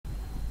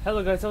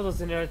Hello guys,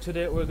 Autos in here.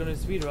 Today we're gonna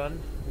speedrun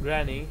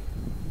Granny,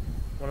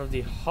 one of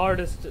the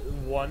hardest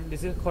one.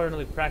 This is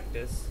currently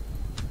practice.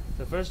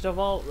 So first of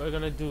all, we're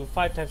gonna do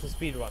 5 types of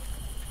speedrun.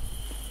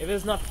 If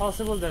it's not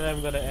possible, then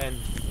I'm gonna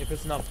end. If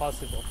it's not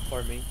possible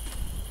for me,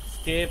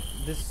 skip.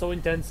 This is so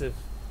intensive.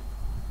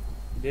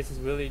 This is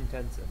really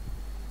intensive,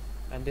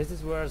 and this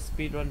is where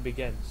speedrun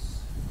begins.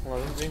 Well,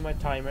 let me bring my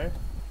timer.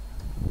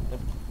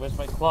 Where's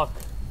my clock?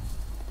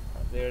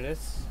 There it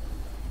is.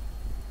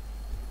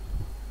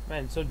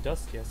 Man, it's so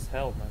dusty as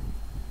hell, man.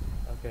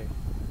 Okay.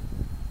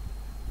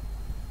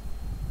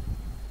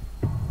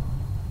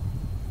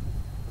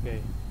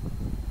 Okay.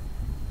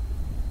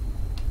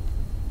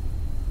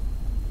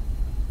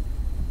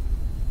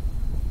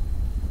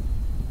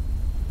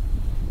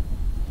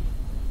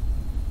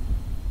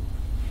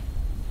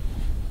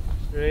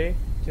 Three,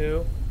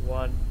 two,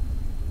 one.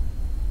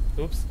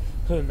 Oops.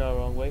 No,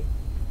 wrong way.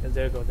 And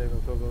there you go, there you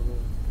go, go, go, go.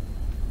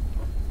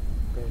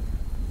 Okay.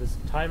 This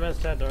time has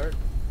started.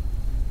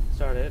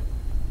 Started.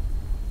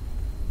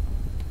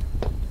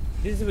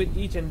 This is with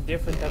each and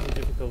different type of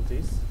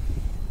difficulties.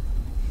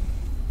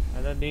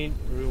 I don't need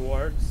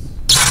rewards.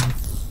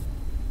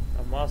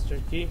 A master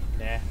key?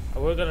 Nah.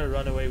 We're gonna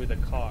run away with a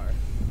car.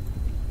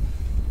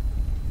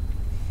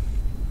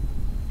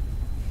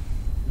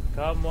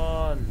 Come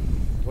on.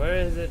 Where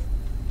is it?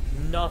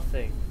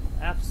 Nothing.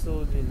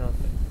 Absolutely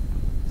nothing.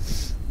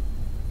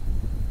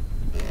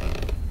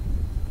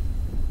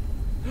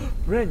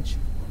 Wrench!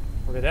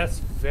 Okay, that's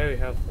very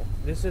helpful.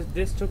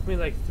 This took me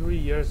like 3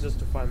 years just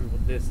to find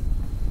this.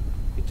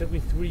 It took me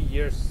 3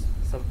 years,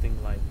 something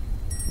like.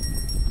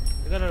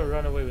 We're gonna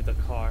run away with the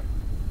car.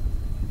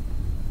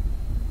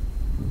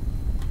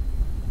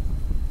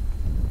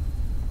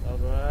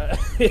 Alright.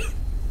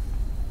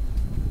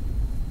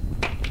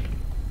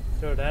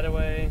 Throw that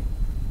away.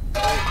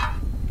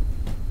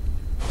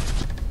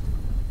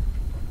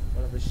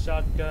 What of a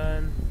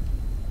shotgun?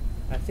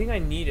 I think I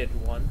needed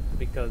one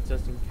because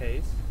just in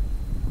case.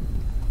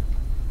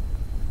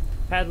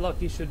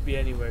 Padlocky should be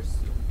anywhere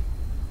soon.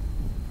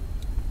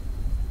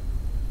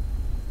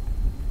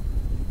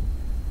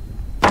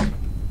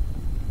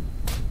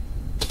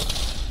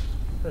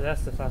 So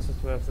that's the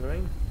fastest way of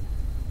throwing.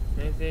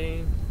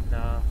 Anything?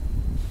 Nah.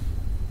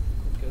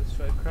 Okay, let's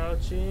try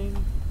crouching.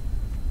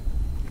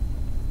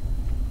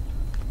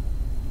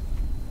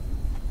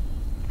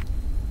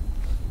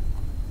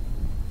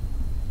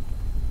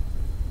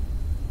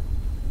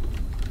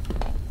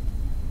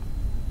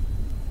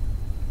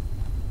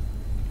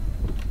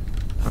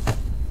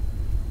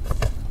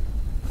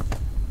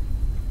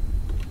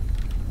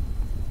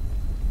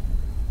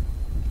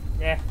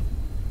 Yeah.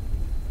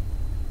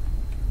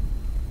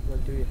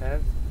 What do you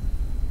have?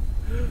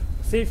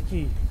 Safe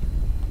key.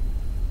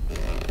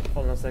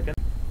 Hold on a second.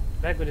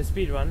 Back with the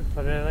speed run,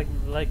 but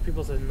like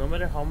people said, no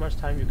matter how much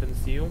time you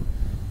consume,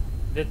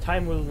 the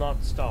time will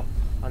not stop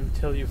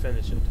until you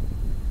finish it.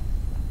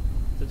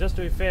 So just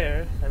to be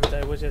fair,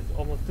 I which is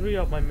almost 3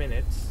 of my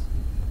minutes,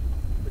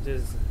 which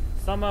is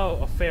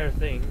somehow a fair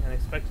thing and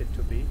expect it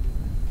to be.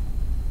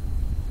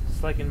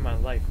 It's like in my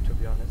life, to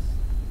be honest.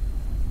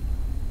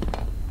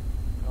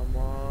 Come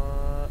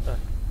on.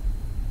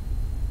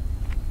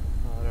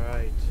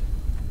 Alright.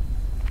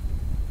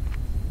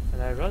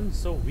 And I run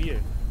so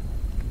weird.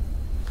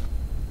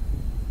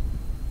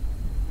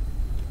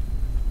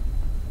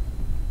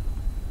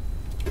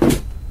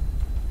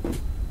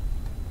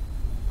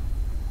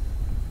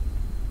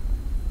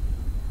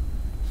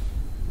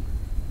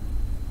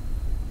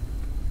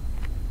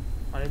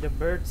 I need a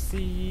bird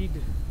seed.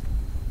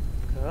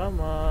 Come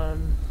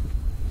on.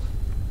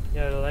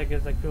 Yeah, like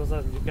it's like people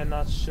said, you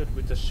cannot shoot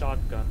with a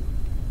shotgun.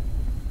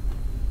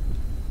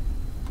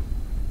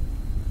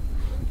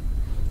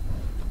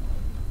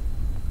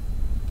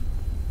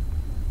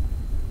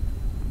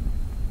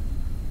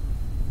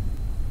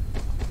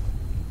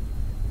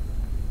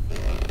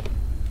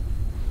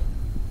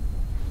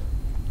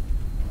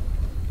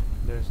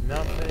 There's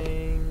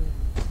nothing.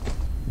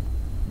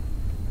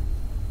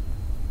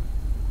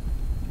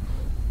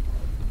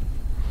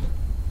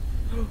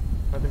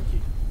 Weapon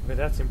key. Okay,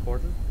 that's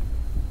important.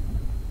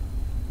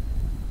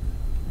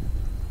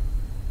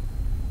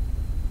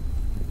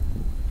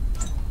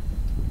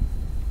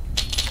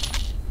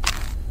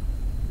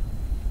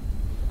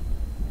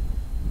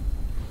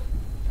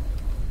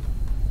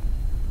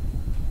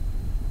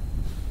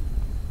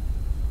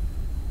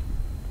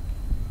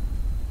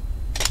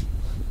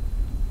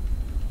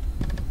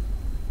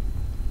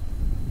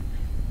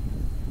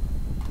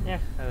 Yeah,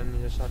 I don't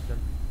need a shotgun.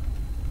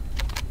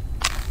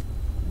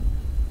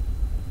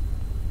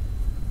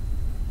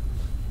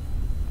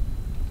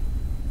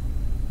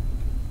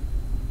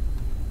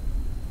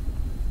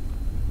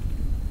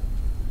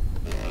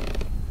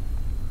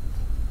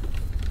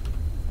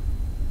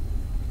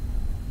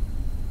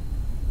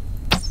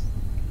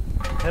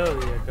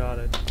 Hell yeah, got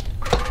it.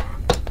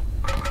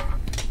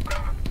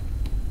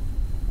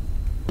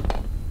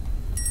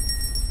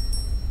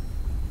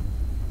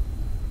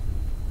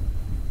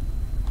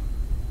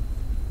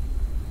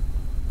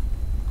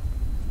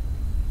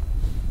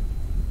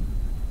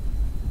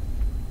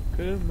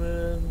 Come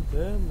on,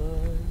 come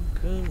on,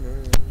 come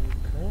on,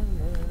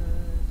 come on.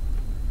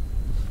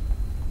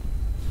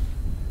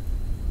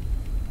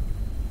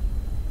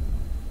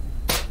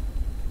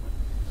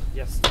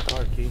 Yes, the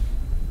car key.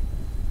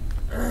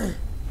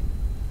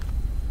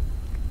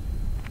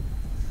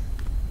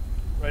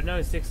 Right now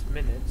it's 6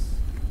 minutes.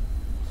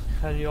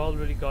 And you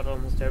already got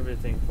almost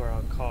everything for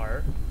our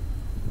car.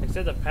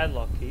 Except the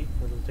padlock key,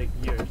 which will take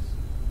years.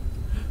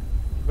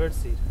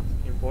 Birdseed,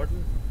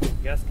 important.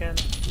 Gas can,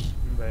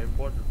 very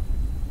important.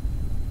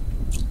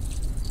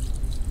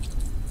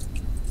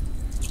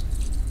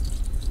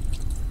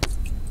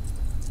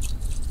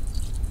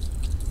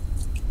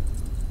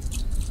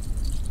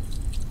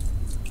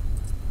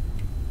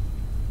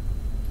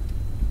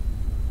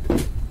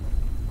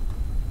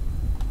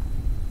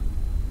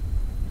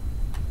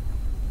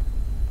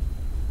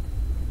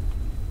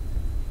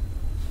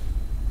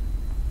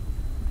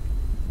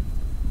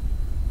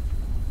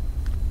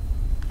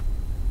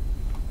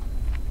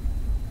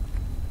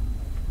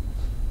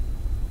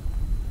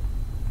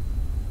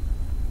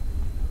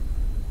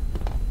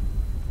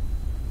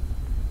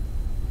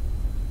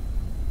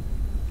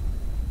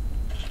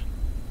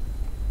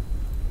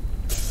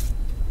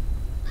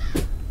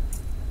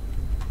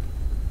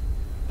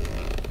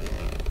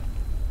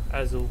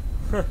 Azul.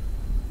 I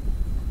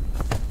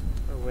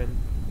win.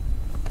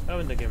 I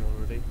win the game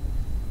already.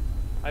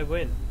 I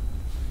win.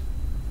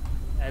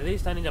 At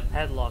least I need a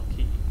padlock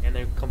key, and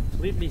I'm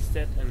completely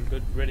set and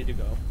good, ready to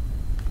go.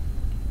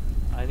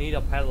 I need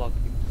a padlock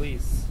key,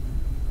 please.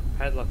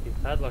 Padlock key,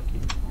 padlock key.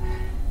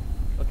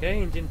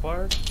 Okay, engine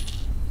part.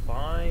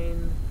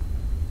 Fine.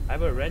 I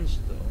have a wrench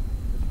though,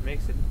 which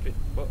makes it a bit.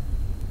 Whoa.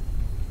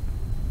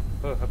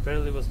 Oh,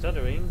 apparently was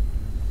stuttering.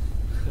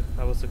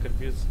 I was so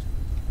confused.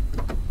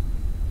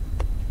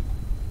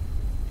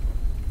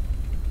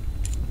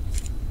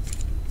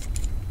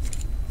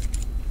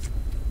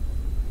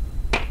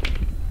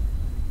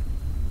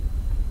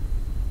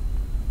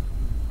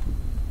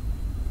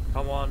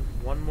 Come on,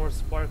 one more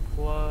spark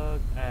plug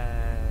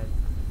and...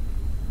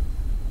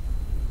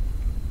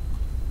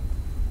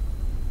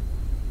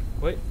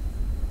 Wait,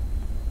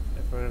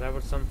 I forgot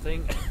about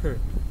something.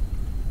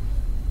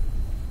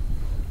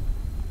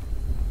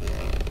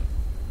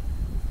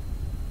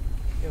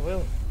 Yeah,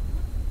 well,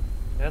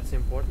 that's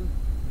important.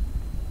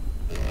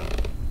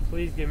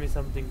 Please give me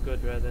something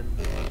good rather than...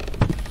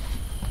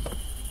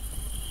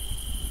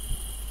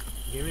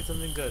 Give me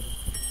something good.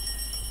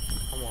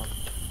 Come on.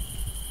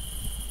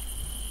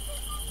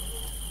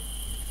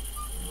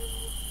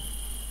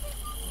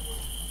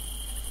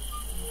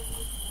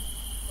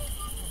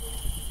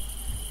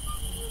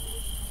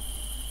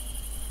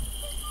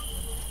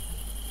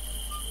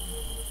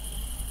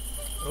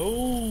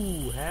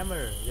 Oh,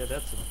 hammer! Yeah,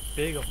 that's a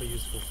big of a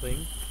useful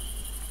thing.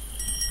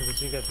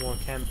 Because you get more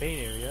campaign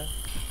area.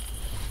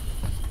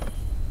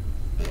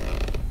 We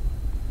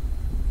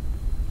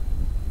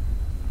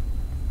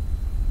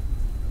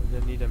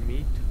don't need a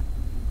meat.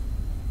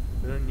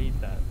 We don't need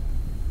that.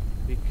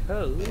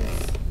 Because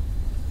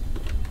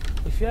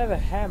if you have a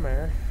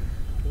hammer,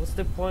 what's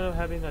the point of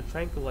having a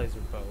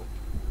tranquilizer bow?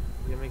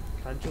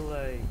 Can't you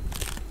like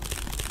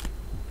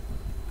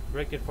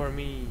break it for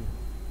me?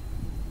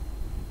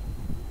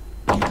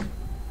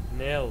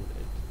 Nailed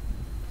it.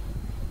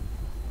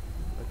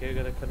 Okay, we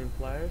gotta cut in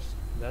pliers.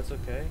 That's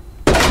okay.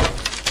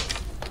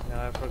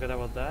 Yeah, I forgot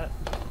about that.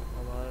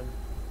 Come on.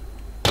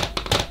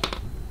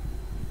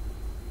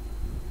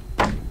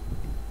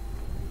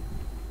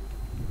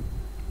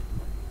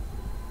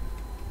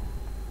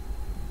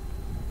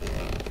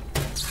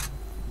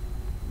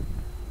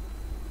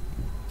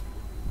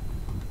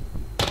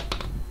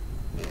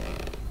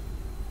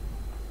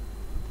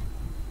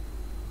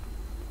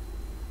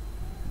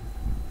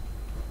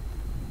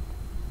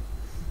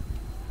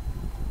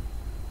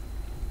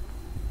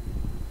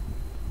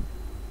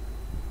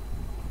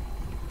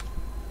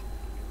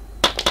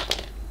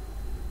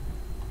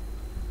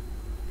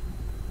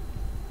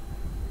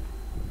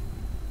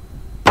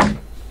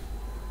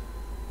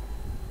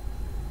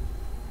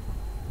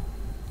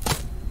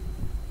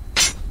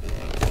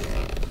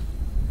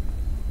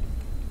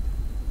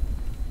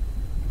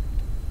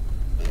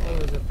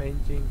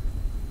 Painting.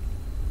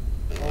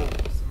 Oh,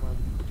 someone.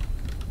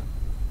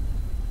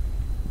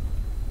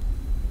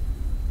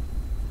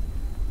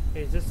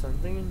 Hey, is there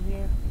something in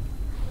here?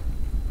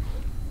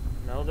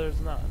 No,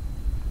 there's not.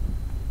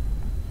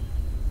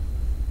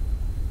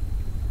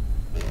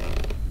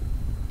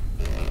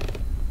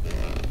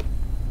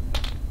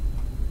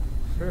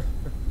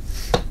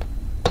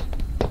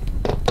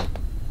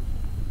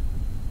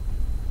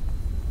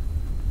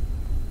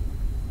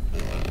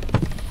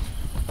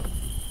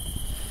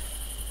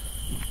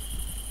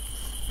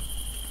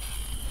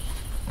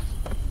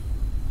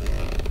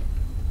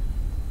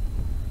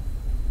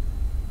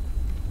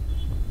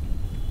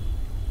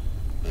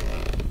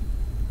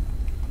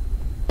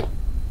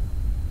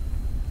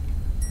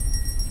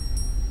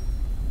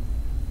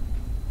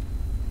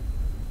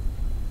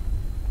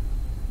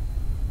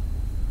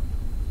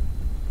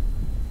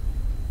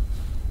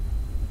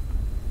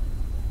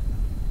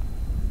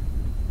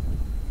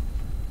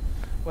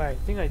 Wait, I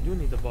think I do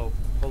need the bow.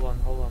 Hold on.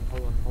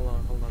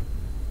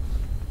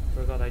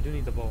 Forgot I do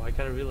need the bow. I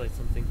kind of realized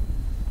something.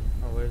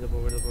 Oh, where's the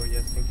bow?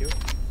 Yes, thank you.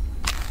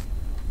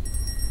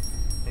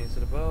 Thanks to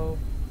the bow.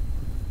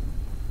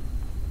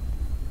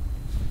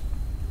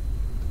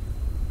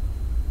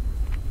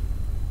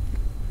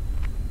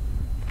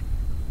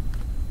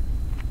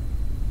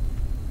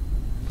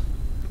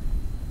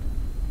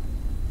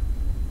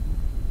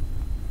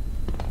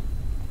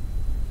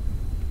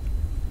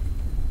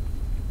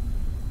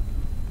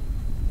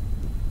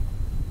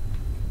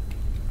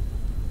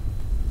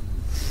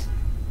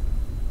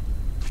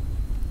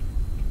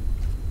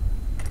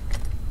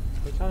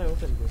 How can I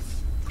open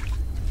this?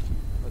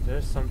 Oh,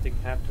 there's something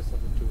have to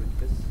something to do with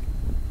this.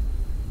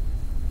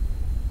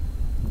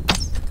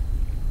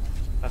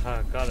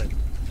 Haha, got it.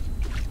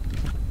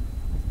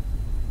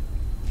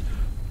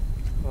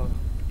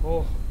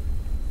 Oh,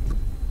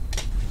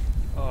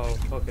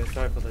 okay,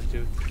 sorry for that,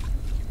 dude.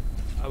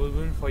 I will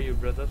win for you,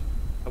 brother.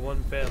 I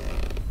won't fail.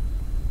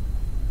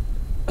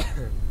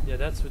 Yeah,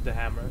 that's with the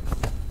hammer.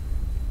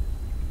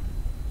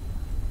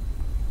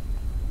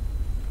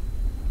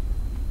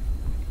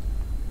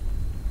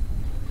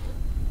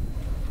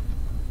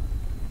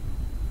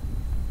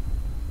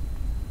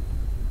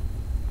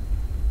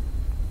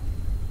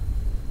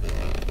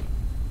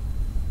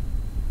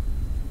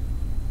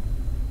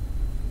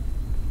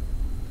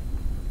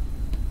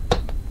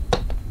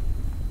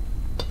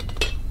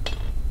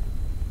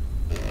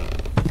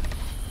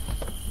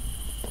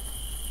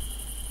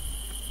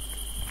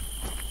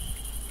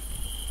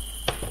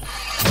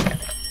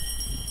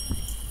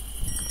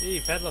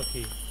 Padlock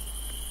key.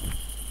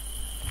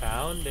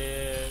 Found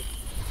it.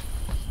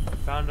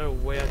 Found our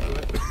way out to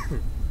it.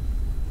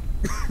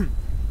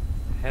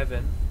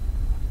 Heaven.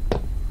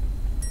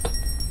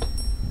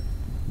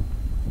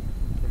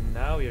 And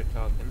now you're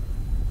talking.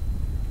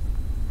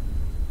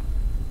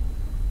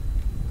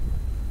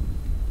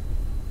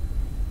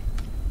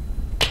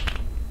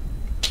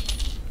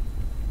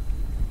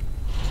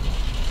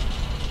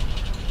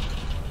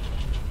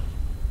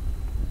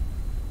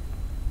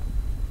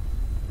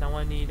 Now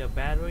I need a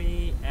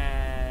battery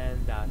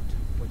and that,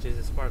 which is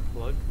a spark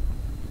plug.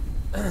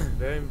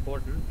 Very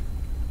important.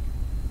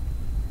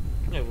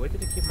 Yeah, where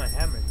did I keep my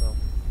hammer though?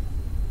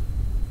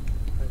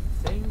 I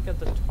think at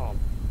the top.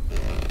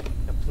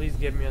 Yeah, please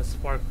give me a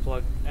spark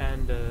plug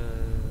and a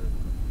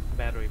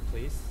battery,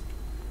 please.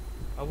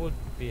 I would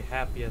be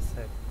happy as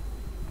heck.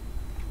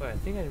 Wait, I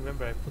think I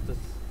remember I put this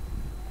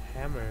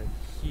hammer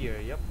here.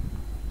 Yep.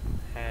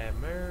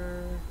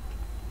 Hammer.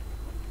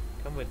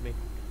 Come with me.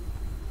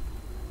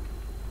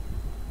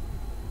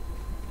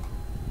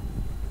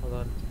 Hold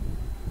on.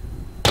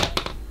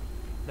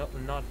 No,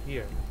 not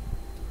here.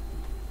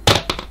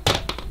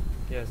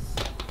 Yes.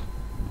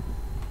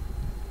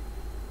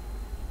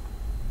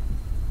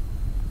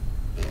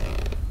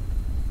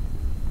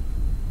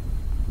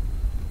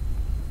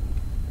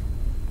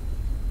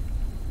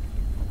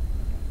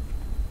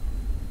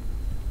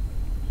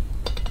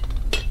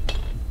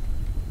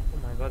 Oh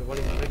my god, what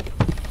is it?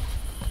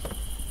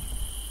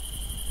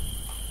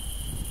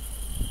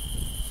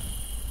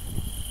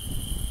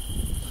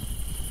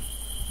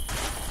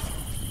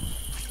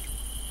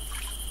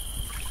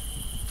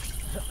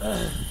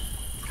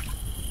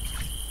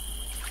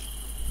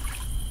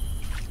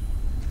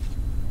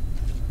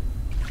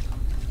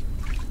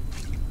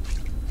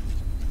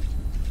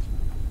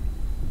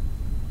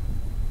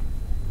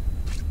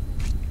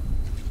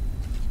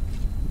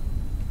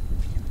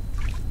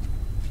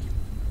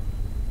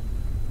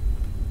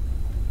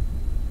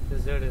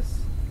 There it is.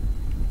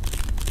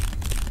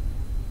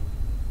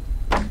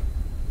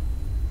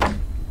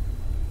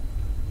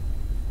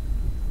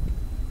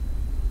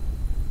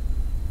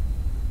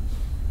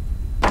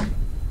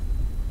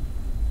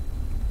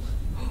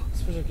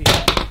 Special key.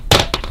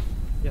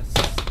 Yes,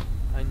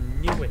 I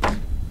knew it. I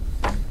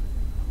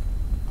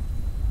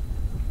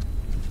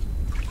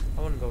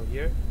want to go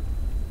here.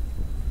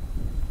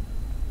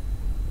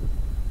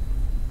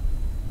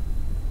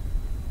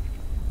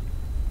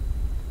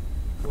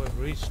 We have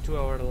reached 2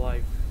 hour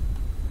life.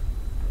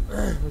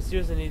 We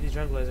seriously need the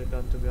tranquilizer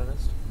gun, to be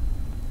honest.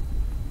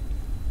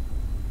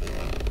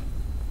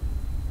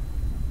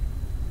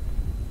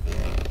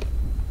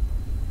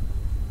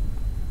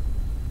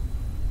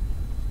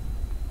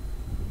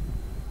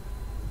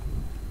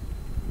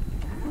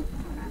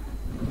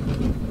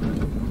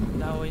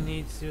 Now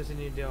we seriously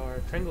need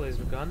our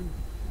tranquilizer gun.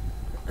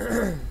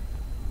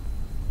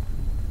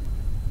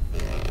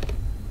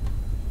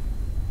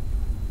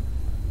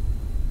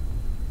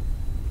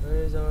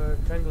 Where is our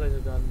tranquilizer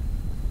gun?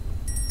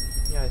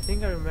 Yeah, I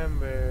think I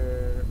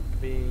remember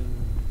being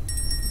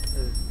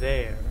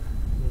there,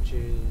 which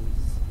is,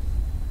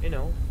 you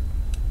know,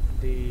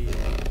 the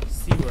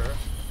sewer.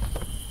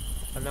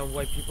 I know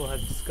why people have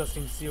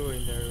disgusting sewer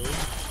in their room.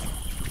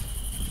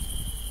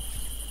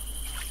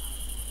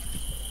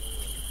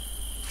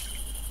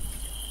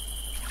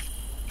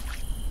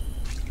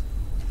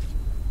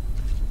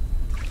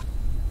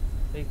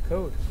 Hey,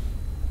 code.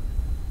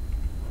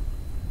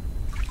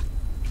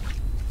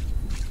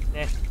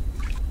 Eh.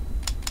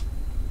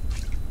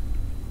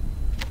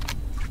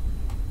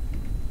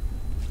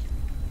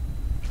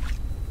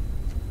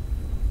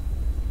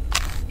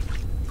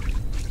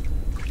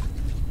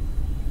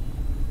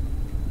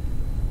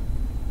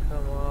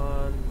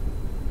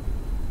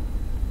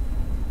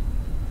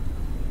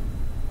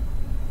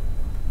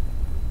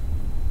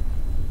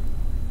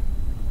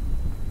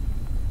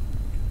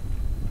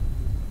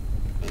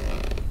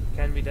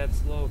 be that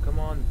slow, come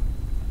on.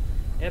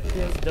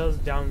 FPS does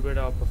downgrade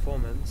our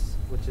performance,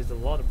 which is a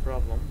lot of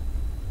problem.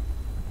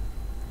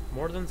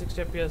 More than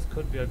 60 FPS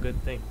could be a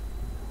good thing.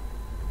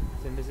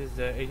 Since this is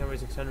the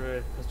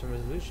 800-600 custom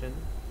resolution.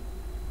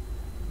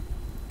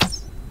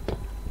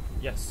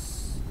 Yes.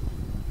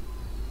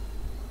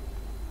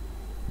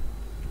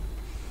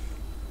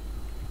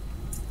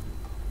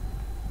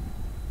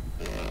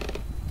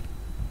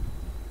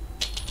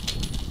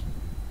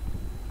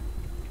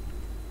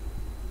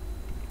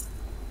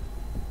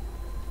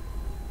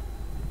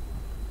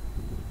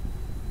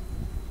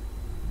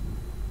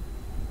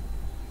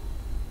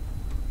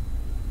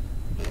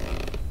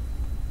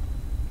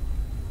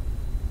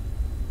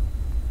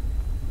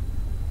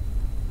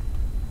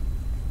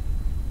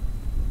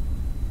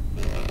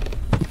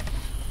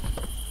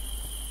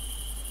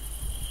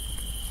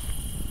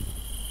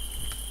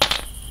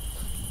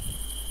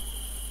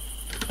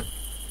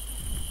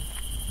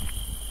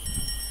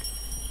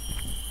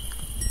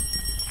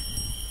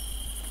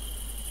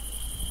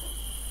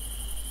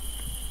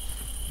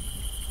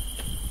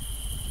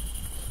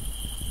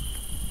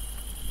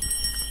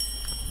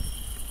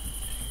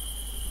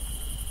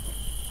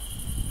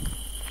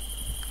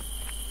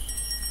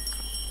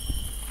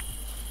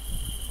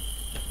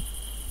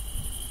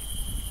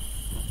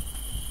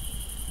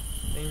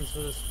 Things for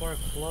the spark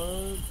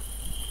plug.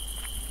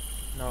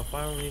 No, I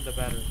finally need the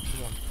battery.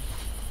 Come on.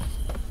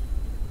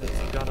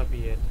 That's gotta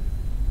be it.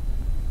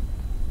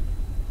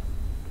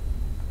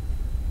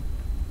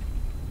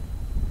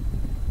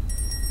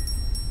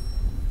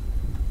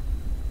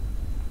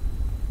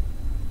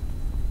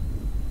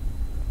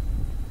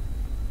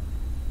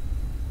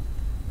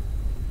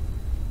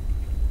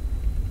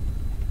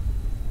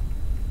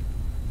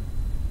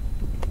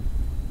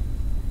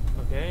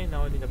 Okay,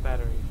 now I need a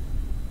battery.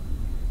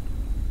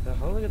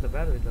 How do I get the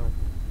battery though?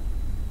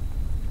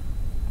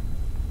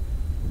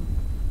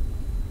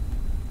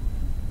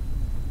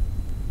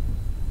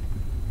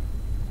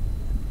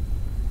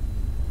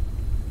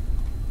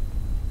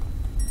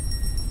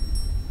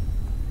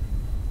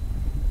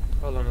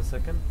 Hold on a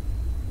second.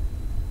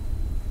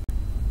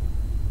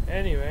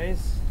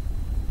 Anyways,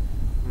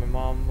 my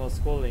mom was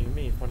scolding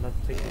me for not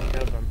taking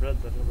care of my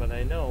brother, but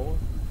I know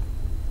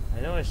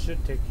I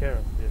should take care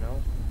of, you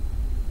know.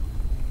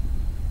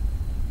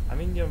 I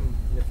mean, your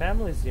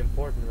family is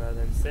important rather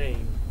than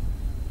saying,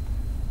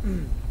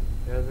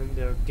 rather than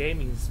their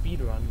gaming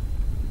speedrun.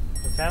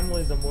 The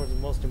family is the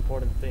most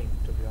important thing,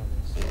 to be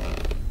honest.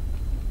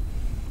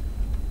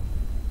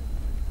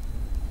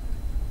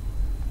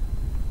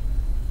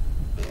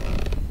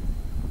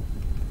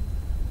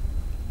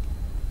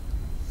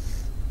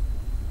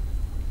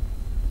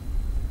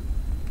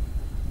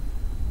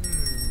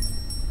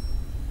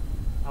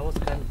 I was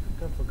kind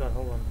of forgot.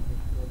 Hold on.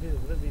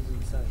 What are these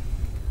inside?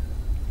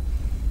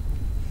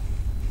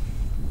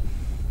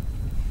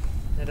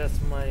 And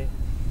that's my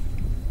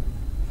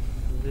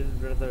little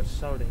brother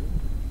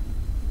shouting.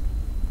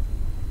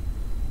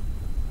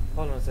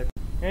 Hold on a second.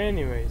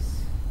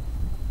 Anyways,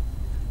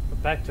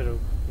 back to the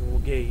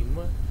game.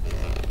 What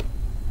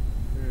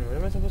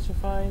am I supposed to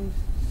find?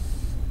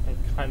 I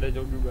kinda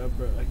don't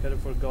remember. I kinda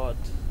forgot.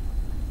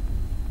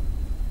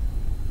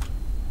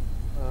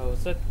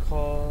 What's that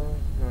called?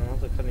 No,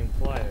 not the cutting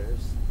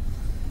pliers.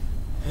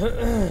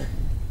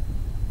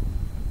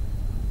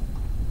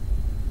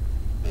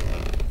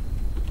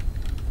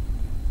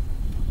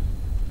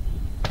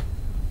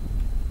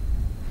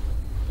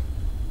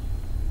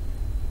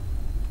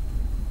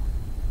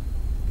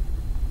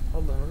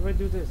 Hold on, how do I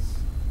do this?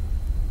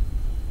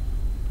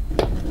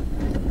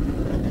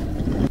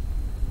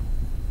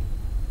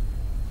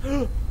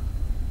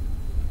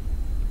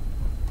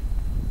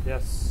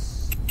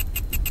 Yes.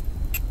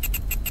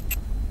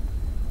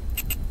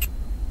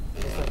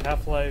 It's like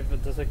Half-Life,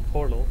 but it's like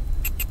Portal.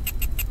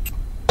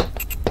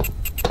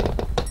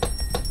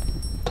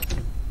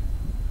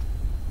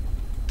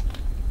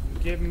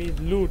 Give me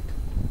loot.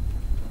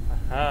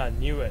 Aha,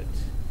 knew it.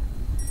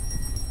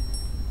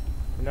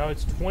 Now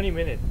it's 20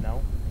 minutes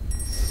now.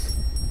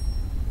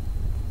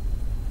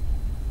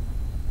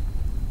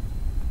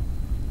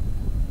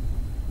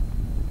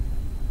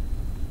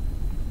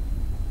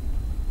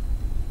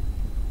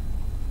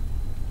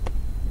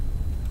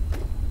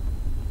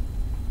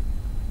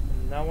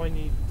 Now I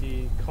need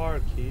the car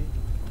key.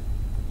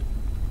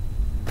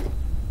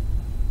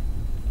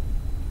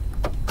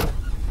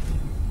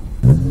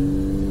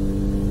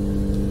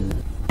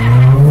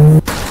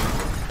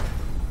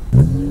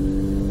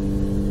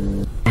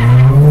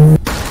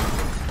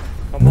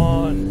 Come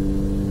on.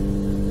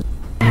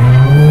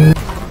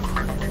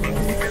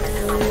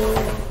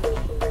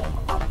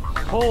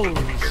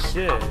 Holy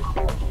shit.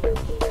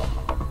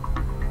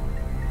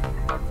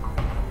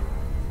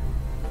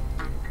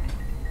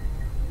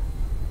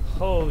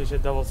 Holy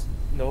shit, that was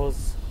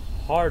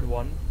hard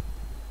one.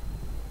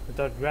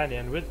 Without Granny,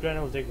 and with Granny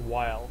it will take a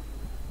while.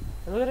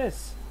 And look at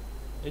this.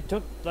 It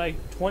took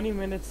like 20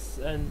 minutes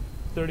and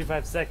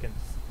 35 seconds.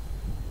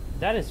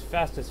 That is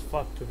fast as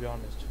fuck, to be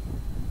honest.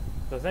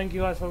 So thank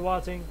you guys for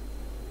watching.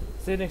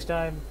 See you next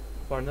time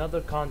for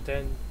another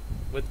content.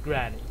 with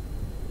Granny.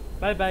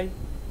 Bye bye.